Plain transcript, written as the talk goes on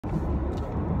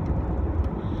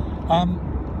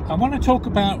I want to talk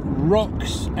about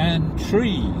rocks and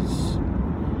trees.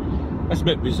 That's a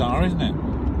bit bizarre, isn't it?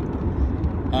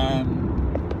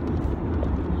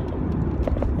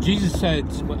 Jesus said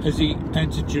as he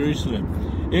entered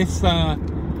Jerusalem,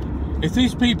 if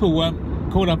these people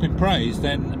weren't caught up in praise,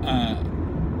 then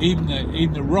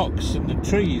even the rocks and the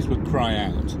trees would cry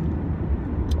out,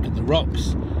 and the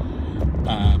rocks,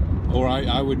 or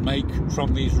I would make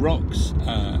from these rocks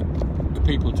the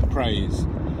people to praise.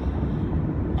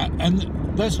 And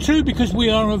that's true, because we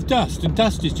are of dust, and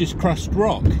dust is just crushed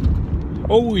rock.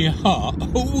 All we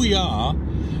are,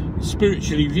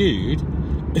 spiritually viewed,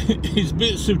 is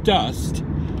bits of dust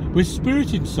with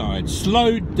spirit inside,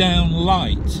 slowed down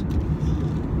light.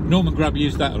 Norman Grubb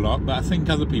used that a lot, but I think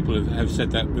other people have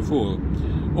said that before.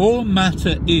 All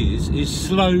matter is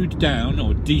slowed down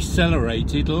or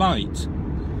decelerated light.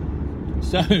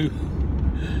 So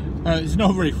it's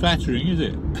not very flattering, is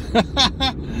it?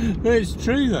 But it's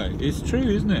true, though. It's true,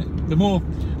 isn't it? The more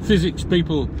physics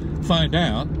people find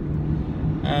out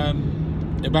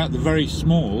about the very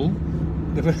small,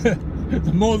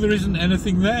 the more there isn't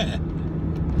anything there.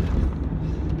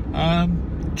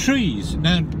 Trees.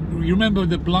 Now, you remember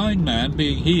the blind man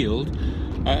being healed.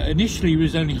 Initially, he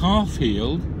was only half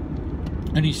healed,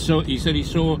 and he said he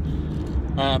saw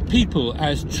people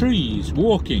as trees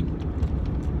walking.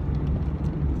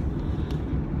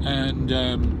 And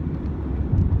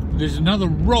there's another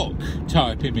rock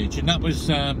type image, and that was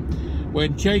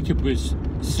when Jacob was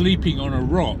sleeping on a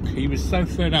rock. He was so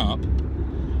fed up,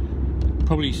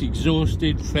 probably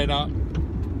exhausted, fed up,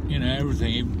 you know,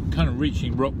 everything, kind of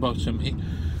reaching rock bottom.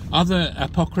 Other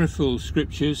apocryphal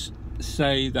scriptures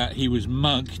say that he was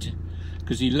mugged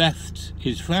because he left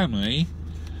his family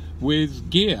with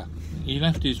gear. He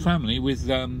left his family with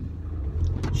the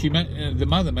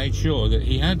mother made sure that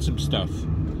he had some stuff.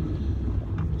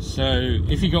 So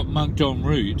if he got mugged en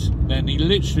route, then he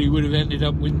literally would have ended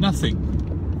up with nothing.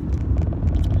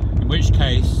 In which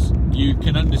case, you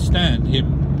can understand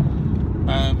him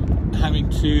having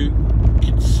to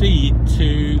concede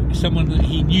to someone that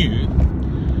he knew,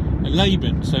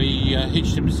 Laban. So he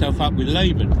hitched himself up with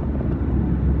Laban.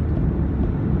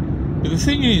 But the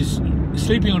thing is,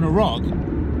 sleeping on a rock,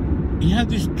 he had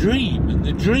this dream, and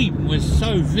the dream was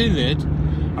so vivid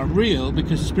and real,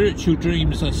 because spiritual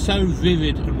dreams are so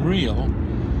vivid and real.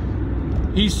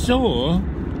 He saw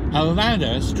a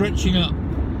ladder stretching up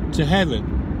to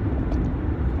heaven,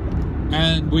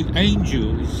 and with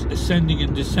angels ascending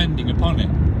and descending upon it.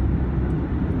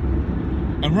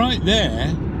 And right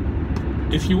there,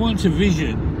 if you want a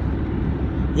vision,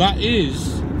 that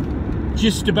is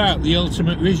just about the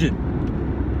ultimate vision.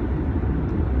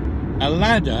 A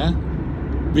ladder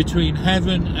between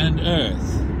heaven and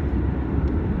earth.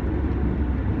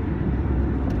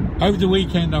 Over the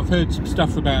weekend, I've heard some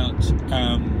stuff about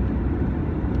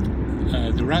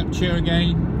the rapture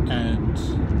again, and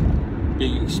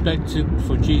being expectant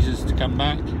for Jesus to come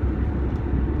back.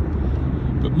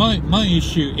 But my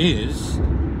issue is,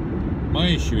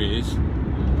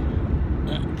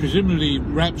 presumably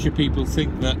rapture people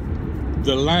think that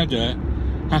the ladder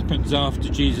happens after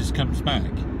Jesus comes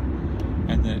back,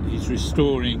 and that he's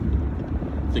restoring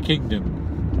the kingdom,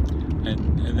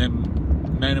 and then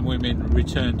men and women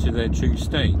return to their true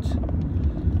state,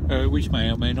 which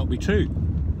may or may not be true.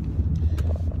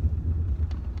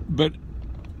 But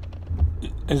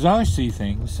as I see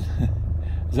things,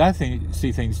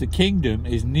 the kingdom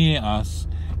is near us,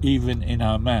 even in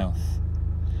our mouth.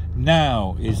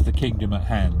 Now is the kingdom at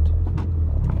hand.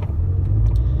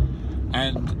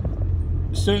 And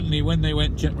certainly when they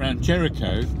went around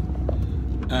Jericho,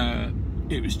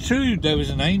 it was true there was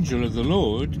an angel of the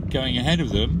Lord going ahead of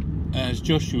them, as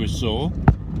Joshua saw,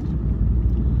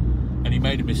 and he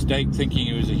made a mistake thinking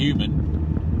he was a human.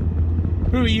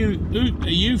 Who are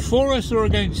you for us or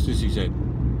against us, he said.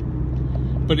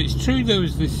 But it's true there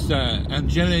was this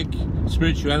angelic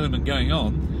spiritual element going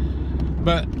on,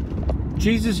 but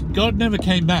God never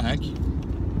came back.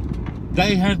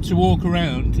 They had to walk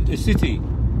around a city,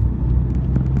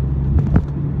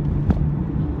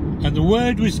 and the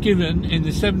word was given in the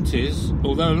 70s,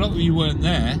 although a lot of you weren't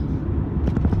there.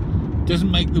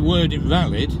 Doesn't make the word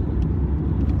invalid.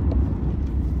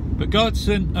 But God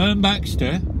sent Ern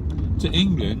Baxter to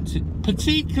England,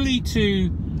 particularly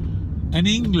to an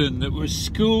England that was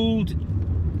schooled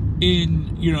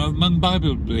in, you know, among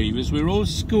Bible believers, we're all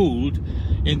schooled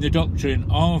in the doctrine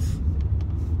of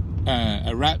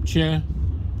a rapture,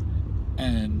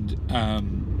 and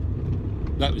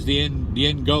that was the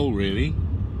end goal, really.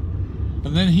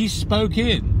 And then he spoke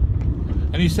in,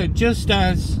 and he said, just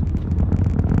as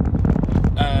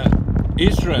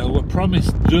Israel were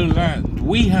promised the land.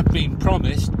 We have been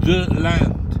promised the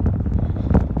land.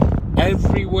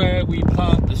 Everywhere we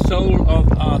plant the sole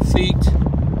of our feet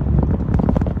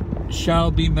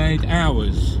shall be made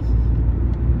ours.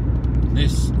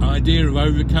 This idea of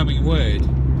overcoming word.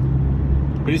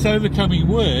 But it's overcoming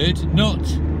word, not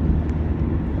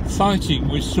fighting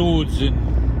with swords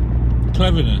and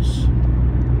cleverness.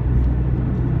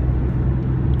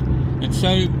 And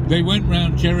so they went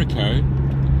round Jericho,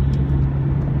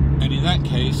 and in that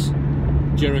case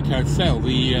Jericho fell.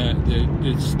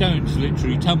 The stones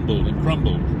literally tumbled and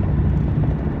crumbled.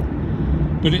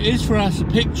 But it is for us a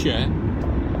picture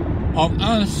of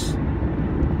us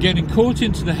getting caught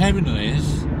into the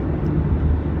heavenlies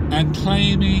and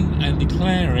claiming and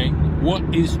declaring what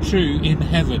is true in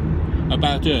heaven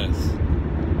about earth.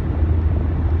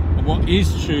 And what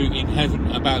is true in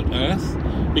heaven about earth,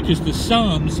 because the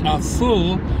Psalms are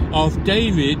full of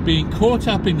David being caught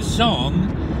up in song,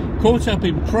 caught up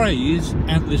in praise,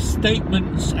 and the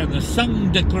statements and the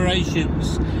sung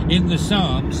declarations in the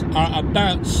Psalms are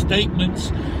about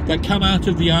statements that come out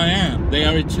of the I Am. They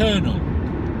are eternal.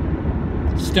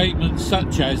 Statements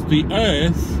such as the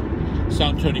earth,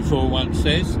 Psalm 24:1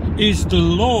 says, is the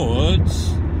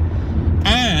Lord's,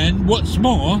 and what's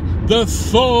more, the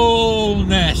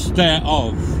fullness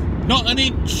thereof. Not an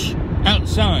inch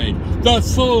outside. The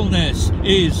fullness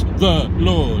is the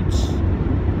Lord's.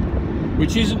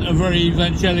 Which isn't a very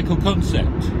evangelical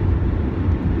concept.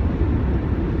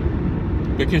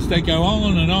 Because they go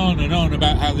on and on and on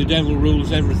about how the devil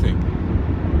rules everything.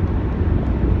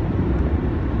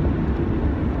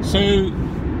 So,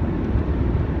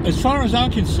 as far as I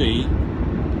can see,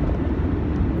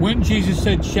 when Jesus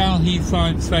said, shall he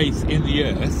find faith in the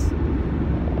earth,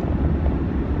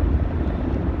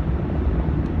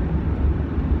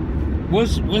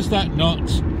 was that not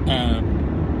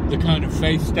the kind of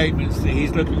faith statements that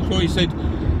he's looking for? He said,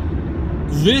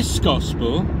 this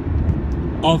gospel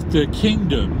of the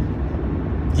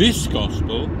kingdom, this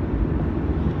gospel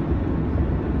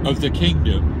of the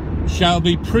kingdom shall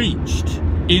be preached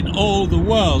in all the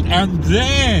world, and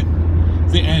then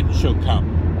the end shall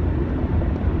come.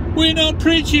 We're not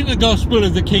preaching the gospel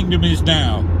of the kingdom is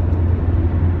now.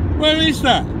 Where is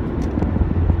that?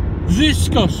 This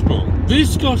gospel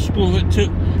that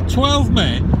took 12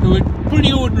 men who were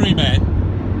pretty ordinary men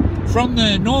from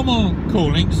their normal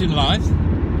callings in life,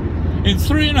 in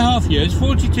 3.5 years,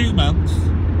 42 months,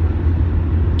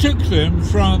 took them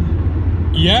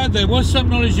from, yeah, there was some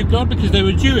knowledge of God because they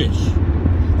were Jewish.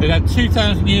 They'd had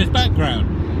 2,000 years background.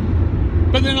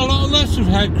 But then a lot of us have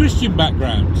had Christian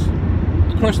backgrounds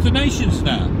across the nations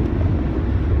now.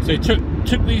 So they took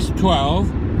these 12,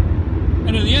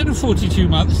 and at the end of 42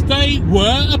 months, they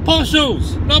were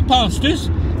apostles, not pastors.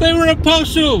 They were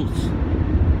apostles.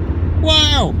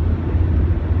 Wow.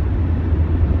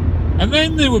 And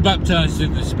then they were baptized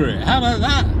in the Spirit. How about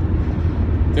that?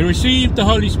 They received the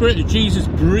Holy Spirit that Jesus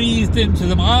breathed into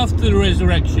them after the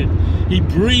resurrection. He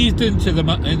breathed into them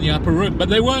in the upper room, but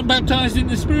they weren't baptized in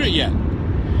the Spirit yet.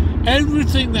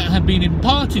 Everything that had been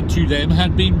imparted to them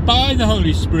had been by the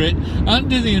Holy Spirit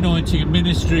under the anointing and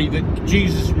ministry that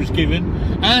Jesus was given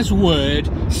as word,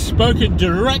 spoken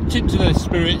direct into their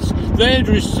spirits. They had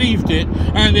received it,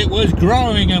 and it was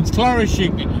growing and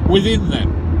flourishing within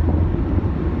them.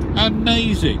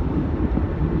 Amazing.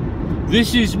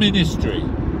 This is ministry.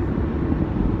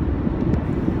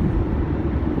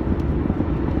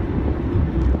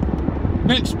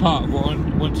 Next part of what I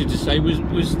wanted to say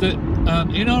was that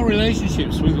in our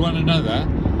relationships with one another,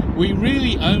 we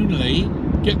really only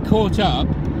get caught up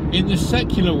in the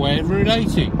secular way of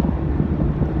relating.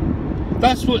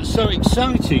 That's what's so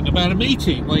exciting about a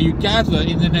meeting where you gather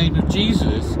in the name of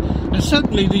Jesus, and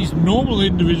suddenly these normal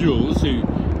individuals who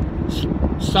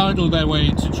sidle their way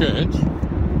into church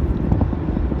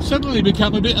suddenly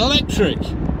become a bit electric,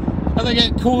 and they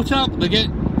get caught up. They get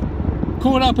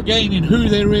caught up again in who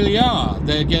they really are.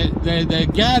 They're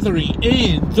gathering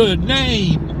in the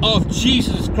name of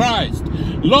Jesus Christ,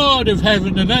 Lord of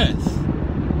heaven and earth,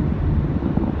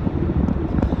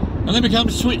 and they become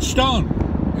switched on,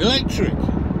 electric,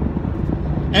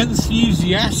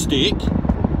 enthusiastic.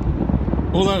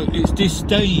 Although it's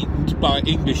disdained by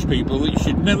English people that you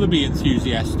should never be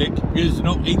enthusiastic because it's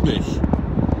not English.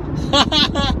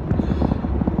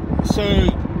 So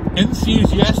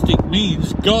enthusiastic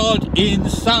means God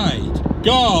inside.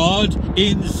 God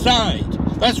inside.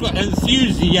 That's what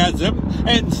enthusiasm,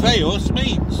 entheos,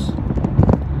 means.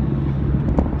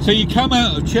 So you come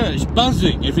out of church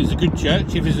buzzing, if it's a good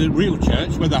church, if it's a real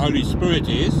church, where the Holy Spirit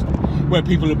is, where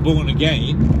people are born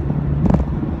again,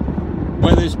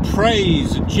 where there's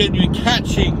praise and genuine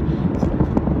catching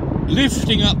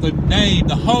lifting up the name,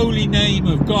 the holy name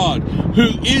of God, who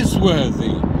is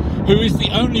worthy, who is the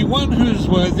only one who is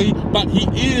worthy, but he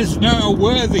is now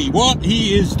worthy. What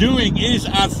he is doing is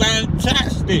a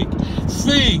fantastic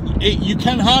thing. You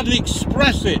can hardly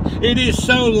express it. It is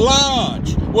so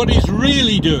large what he's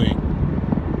really doing.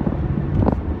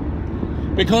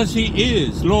 Because he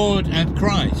is Lord and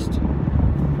Christ.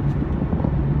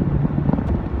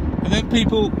 And then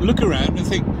people look around and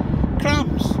think,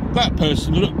 crumbs, that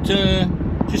person looked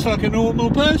just like a normal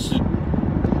person.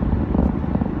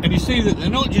 And you see that they're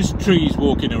not just trees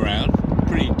walking around,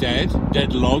 pretty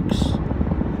dead logs,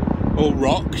 or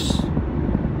rocks,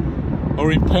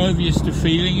 or impervious to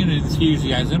feeling and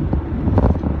enthusiasm.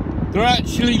 They're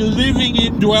actually living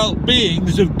indwelt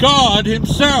beings of God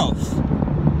himself.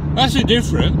 That's a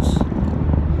difference.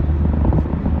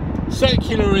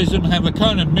 Secularism have a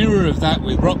kind of mirror of that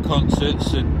with rock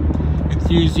concerts and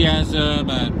enthusiasm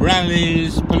and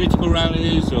rallies, political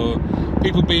rallies, or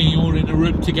people being all in a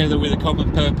room together with a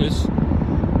common purpose.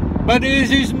 But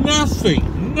it is nothing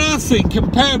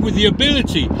compared with the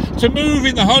ability to move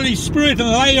in the Holy Spirit and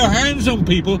lay your hands on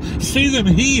people, see them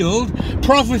healed,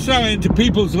 prophesy into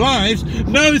people's lives,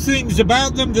 know things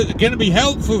about them that are going to be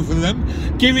helpful for them,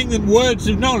 giving them words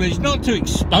of knowledge, not to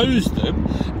expose them,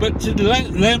 but to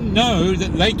let them know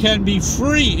that they can be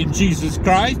free in Jesus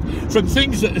Christ from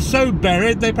things that are so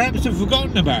buried they perhaps have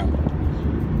forgotten about.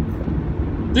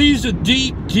 These are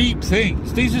deep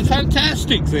things. These are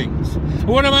fantastic things.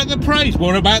 What about the praise?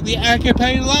 What about the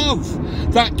agape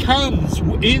love that comes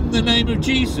in the name of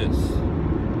Jesus?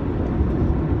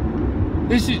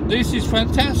 This is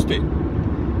fantastic.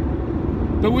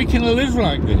 But we can live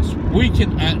like this. We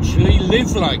can actually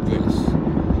live like this.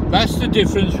 That's the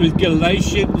difference with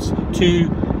Galatians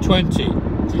 2:20.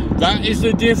 That is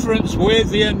the difference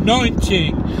with the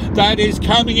anointing that is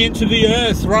coming into the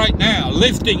earth right now,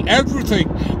 lifting everything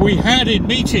we had in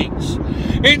meetings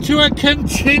into a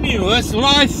continuous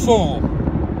life form.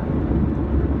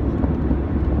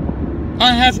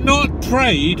 I have not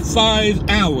prayed 5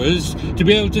 hours to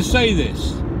be able to say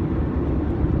this.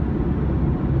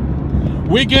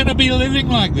 We're going to be living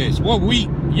like this. Well,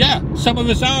 some of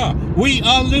us are. We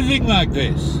are living like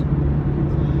this.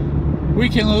 We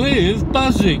can live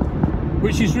buzzing,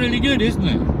 which is really good, isn't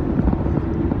it?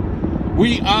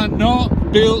 We are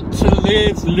not built to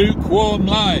live lukewarm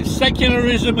lives.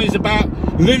 Secularism is about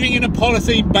living in a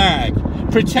polythene bag,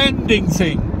 pretending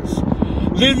things,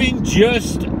 living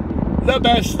just the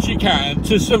best you can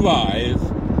to survive.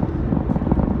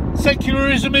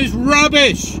 Secularism is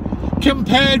rubbish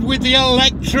compared with the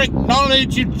electric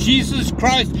knowledge of Jesus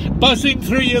Christ buzzing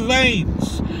through your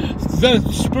veins. The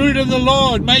Spirit of the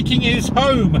Lord making his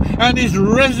home and his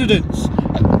residence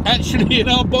actually in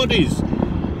our bodies.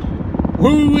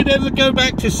 Who would ever go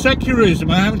back to secularism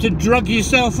and having to drug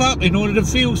yourself up in order to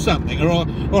feel something, or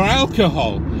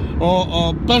alcohol,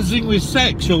 or buzzing with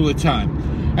sex all the time?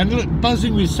 And look,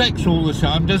 buzzing with sex all the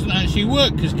time doesn't actually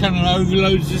work because it kind of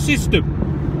overloads the system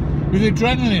with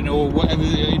adrenaline or whatever,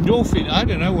 endorphin. I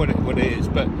don't know what it is,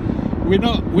 but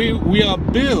we are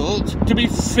built to be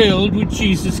filled with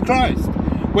Jesus Christ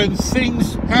when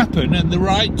things happen at the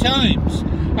right times,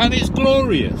 and it's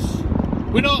glorious.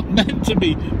 We're not meant to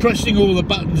be pressing all the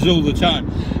buttons all the time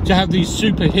to have these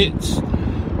super hits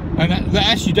and that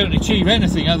actually don't achieve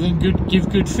anything other than give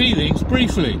good feelings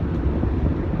briefly.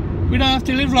 We don't have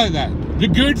to live like that. The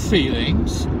good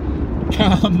feelings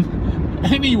come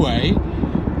anyway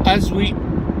as we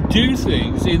do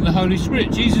things in the Holy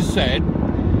Spirit. Jesus said,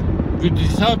 the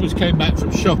disciples came back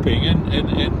from shopping, and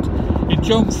in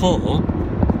John 4,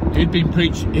 he'd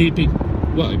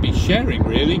been sharing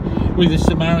really with a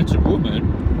Samaritan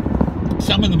woman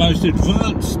some of the most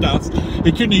advanced stuff.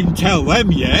 He couldn't even tell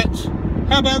them yet.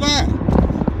 How about that?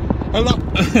 A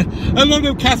lot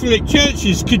of Catholic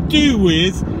churches could do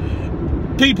with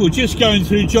people just going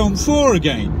through John 4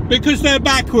 again, because they're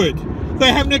backward.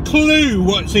 They haven't a clue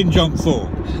what's in John 4.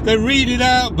 They read it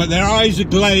out, but their eyes are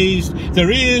glazed,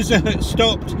 their ears are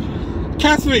stopped.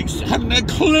 Catholics haven't a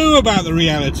clue about the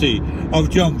reality of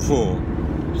John 4.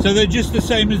 So they're just the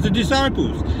same as the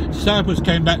disciples. The disciples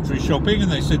came back from shopping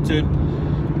and they said to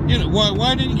him, you know,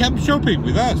 why didn't you come shopping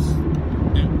with us?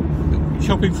 You know,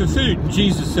 shopping for food. And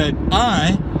Jesus said,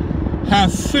 I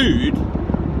have food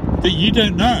that you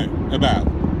don't know about.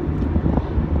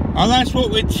 And that's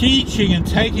what we're teaching and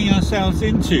taking ourselves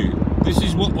into. This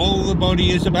is what all the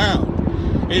body is about.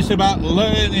 It's about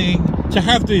learning to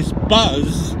have this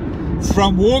buzz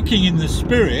from walking in the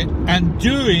Spirit and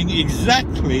doing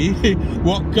exactly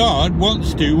what God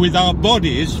wants to with our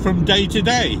bodies from day to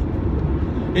day.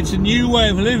 It's a new way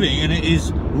of living, and it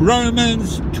is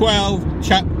Romans 12,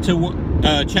 chapter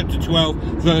 12,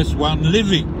 verse 1,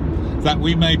 living, that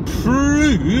we may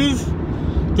prove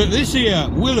that this here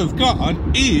will of God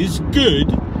is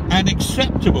good and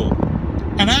acceptable.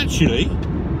 And actually,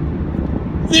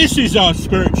 this is our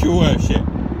spiritual worship.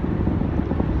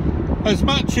 As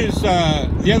much as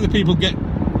the other people get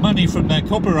money from their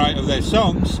copyright of their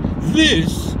songs,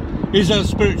 this is our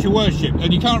spiritual worship,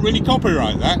 and you can't really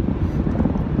copyright that.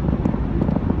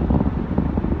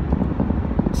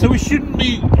 So we shouldn't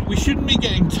be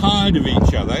getting tired of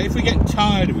each other. If we get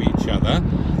tired of each other,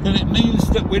 then it means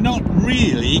that we're not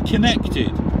really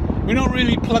connected. We're not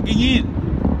really plugging in.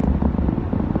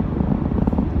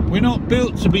 We're not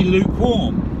built to be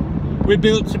lukewarm. We're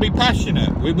built to be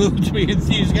passionate. We're built to be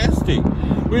enthusiastic.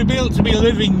 We're built to be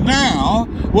living now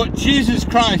what Jesus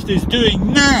Christ is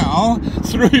doing now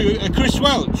through Chris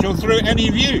Welch or through any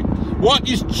of you. What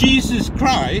is Jesus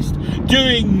Christ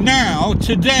doing now,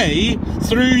 today,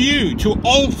 through you to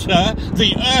alter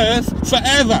the earth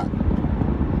forever?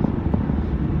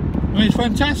 I mean, it's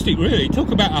fantastic, really.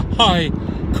 Talk about a high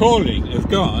calling of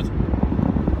God.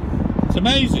 It's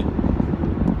amazing.